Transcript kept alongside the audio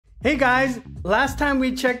Hey guys, last time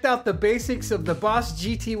we checked out the basics of the Boss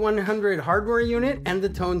GT-100 hardware unit and the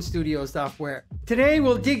Tone Studio software. Today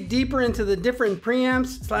we'll dig deeper into the different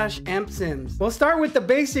preamps/amp sims. We'll start with the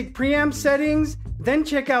basic preamp settings, then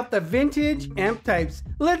check out the vintage amp types.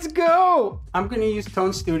 Let's go! I'm going to use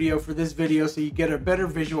Tone Studio for this video so you get a better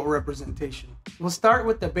visual representation. We'll start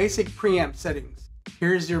with the basic preamp settings.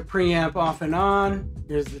 Here's your preamp off and on.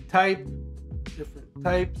 Here's the type, different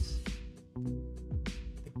types.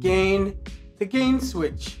 The gain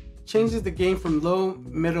switch changes the gain from low,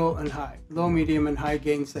 middle, and high. Low, medium, and high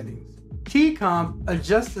gain settings. T-comp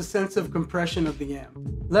adjusts the sense of compression of the amp.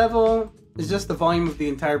 Level is just the volume of the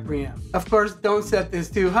entire preamp. Of course, don't set this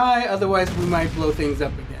too high, otherwise we might blow things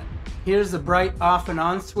up again. Here's the bright off and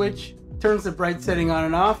on switch. Turns the bright setting on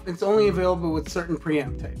and off. It's only available with certain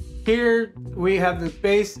preamp types. Here we have the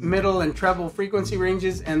bass, middle, and treble frequency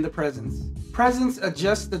ranges and the presence. Presence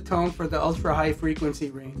adjusts the tone for the ultra high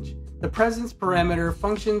frequency range. The presence parameter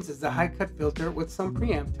functions as a high cut filter with some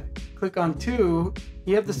preamp type. Click on 2,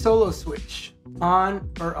 you have the solo switch,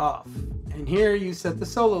 on or off. And here you set the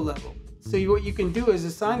solo level. So what you can do is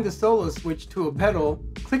assign the solo switch to a pedal,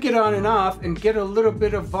 click it on and off, and get a little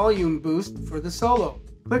bit of volume boost for the solo.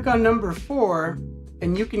 Click on number 4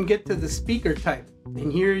 and you can get to the speaker type.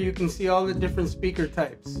 And here you can see all the different speaker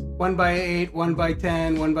types. 1x8,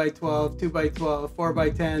 1x10, 1x12, 2x12,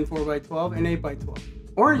 4x10, 4x12, and 8x12.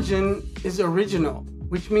 Origin is original,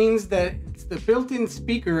 which means that it's the built-in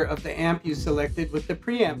speaker of the amp you selected with the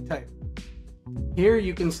preamp type. Here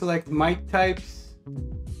you can select mic types,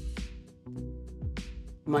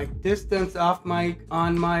 mic distance, off mic,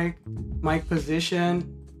 on mic, mic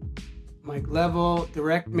position, mic level,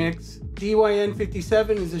 direct mix.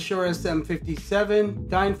 DYN57 is a Shure SM57,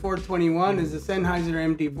 Dyne421 is a Sennheiser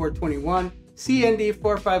MD421,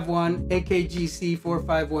 CND451,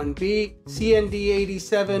 AKG-C451B,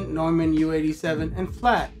 CND87, Neumann U87, and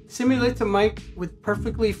flat. Simulates a mic with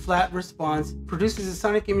perfectly flat response, produces a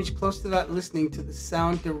sonic image close to that listening to the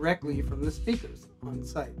sound directly from the speakers on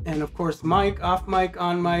site. And of course, mic, off mic,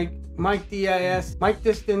 on mic, mic DIS, mic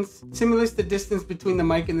distance, simulates the distance between the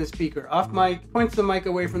mic and the speaker. Off mic, points the mic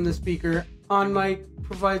away from the speaker. On mic,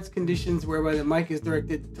 provides conditions whereby the mic is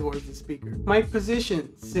directed towards the speaker. Mic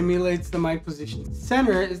position, simulates the mic position.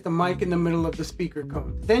 Center is the mic in the middle of the speaker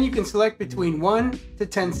cone. Then you can select between 1 to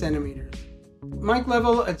 10 centimeters. Mic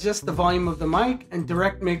level adjusts the volume of the mic, and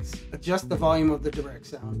direct mix adjusts the volume of the direct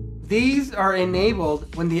sound. These are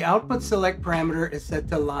enabled when the output select parameter is set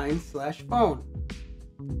to line/phone.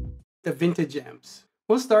 The vintage amps.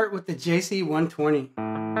 We'll start with the JC-120.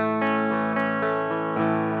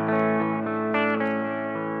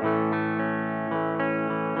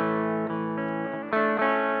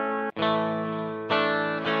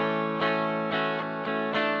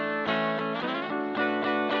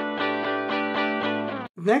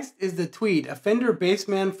 Next is the Tweed, a Fender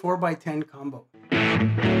Bassman 4x10 combo.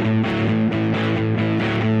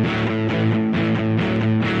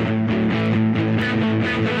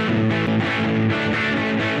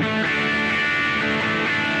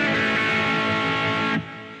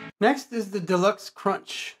 Next is the Deluxe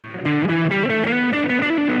Crunch.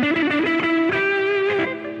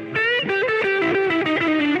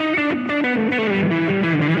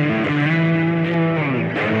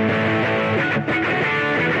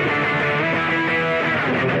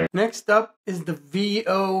 Next up is the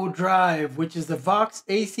VO Drive, which is the Vox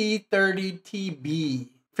AC30TB,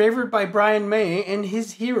 favored by Brian May and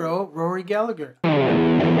his hero, Rory Gallagher.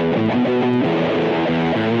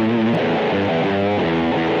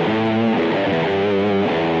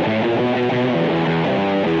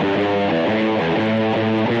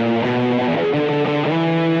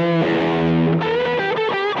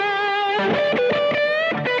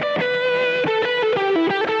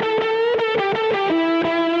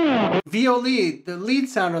 VO Lead, the lead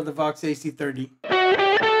sound of the Vox AC30.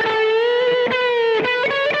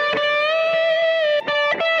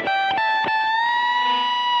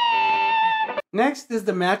 Next is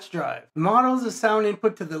the Match Drive. Models the sound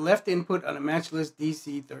input to the left input on a matchless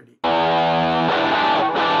DC30.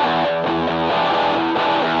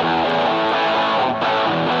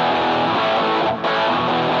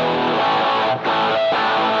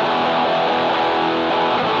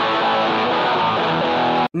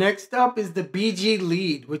 Next up is the BG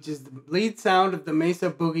Lead, which is the lead sound of the Mesa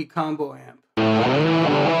Boogie combo amp.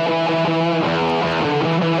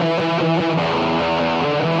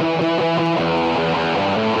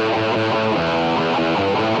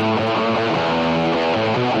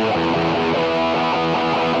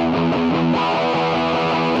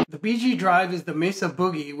 The BG Drive is the Mesa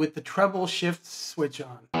Boogie with the treble shift switch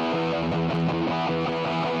on.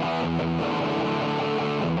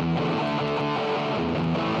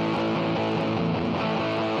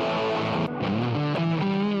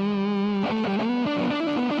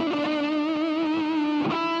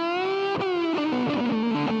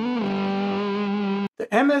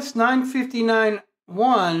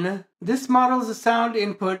 MS-959-1, this models the sound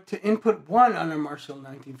input to input 1 on a Marshall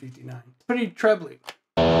 1959. It's pretty trebly.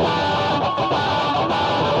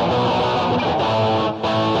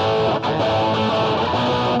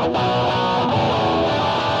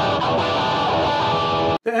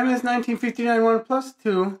 The MS-1959-1 plus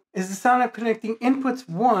 2 is the sound of connecting inputs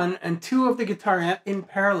 1 and 2 of the guitar amp in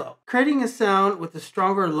parallel, creating a sound with a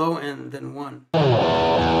stronger low end than 1.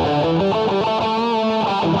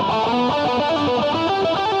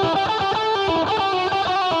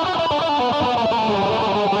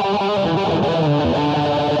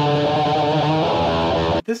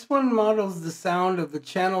 This one models the sound of the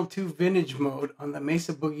Channel 2 vintage mode on the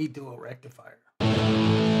Mesa Boogie Dual Rectifier.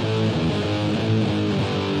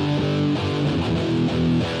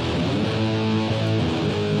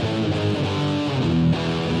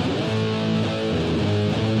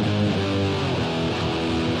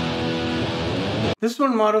 This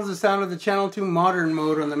one models the sound of the Channel 2 Modern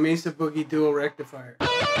mode on the Mesa Boogie Dual Rectifier.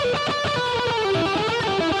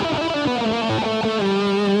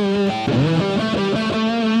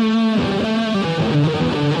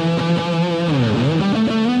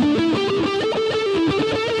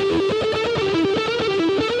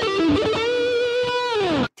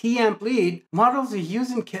 T-amp lead models a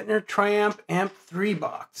Hughes & Kettner Triamp Amp 3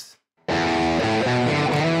 box.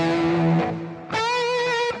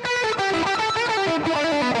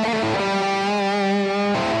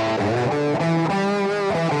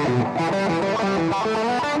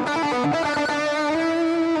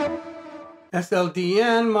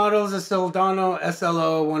 SLDN models a Soldano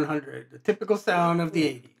SLO 100, the typical sound of the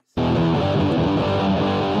 80s.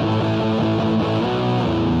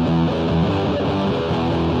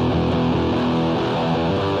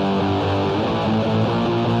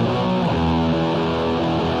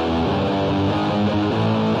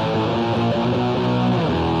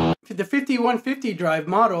 The 5150 drive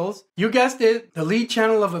models, you guessed it, the lead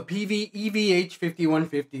channel of a PV EVH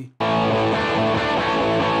 5150.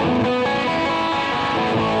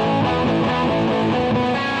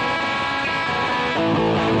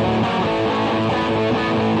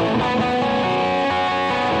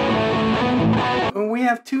 And we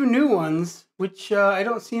have two new ones, which I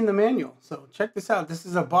don't see in the manual. So check this out. This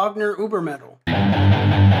is a Bogner Uber Metal.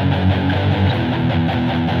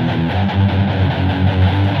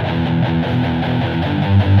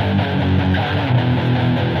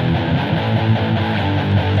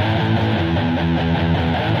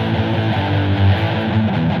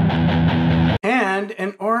 And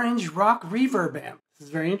an orange rock reverb amp. This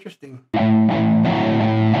is very interesting.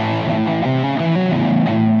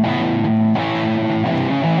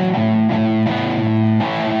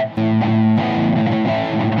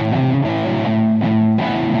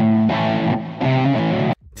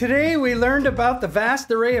 Today we learned about the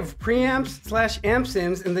vast array of preamps / amp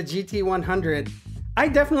sims in the GT-100. I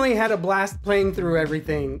definitely had a blast playing through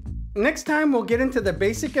everything. Next time we'll get into the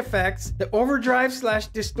basic effects, the overdrive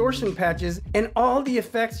 / distortion patches, and all the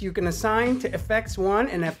effects you can assign to FX1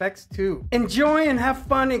 and FX2. Enjoy and have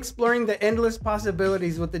fun exploring the endless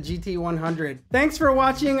possibilities with the GT-100. Thanks for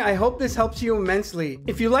watching. I hope this helps you immensely.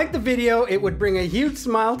 If you liked the video, it would bring a huge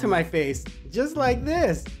smile to my face, just like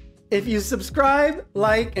this. If you subscribe,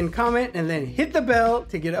 like, and comment, and then hit the bell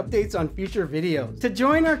to get updates on future videos. To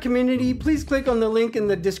join our community, please click on the link in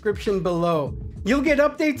the description below. You'll get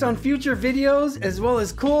updates on future videos as well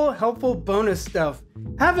as cool, helpful bonus stuff.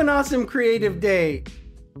 Have an awesome creative day.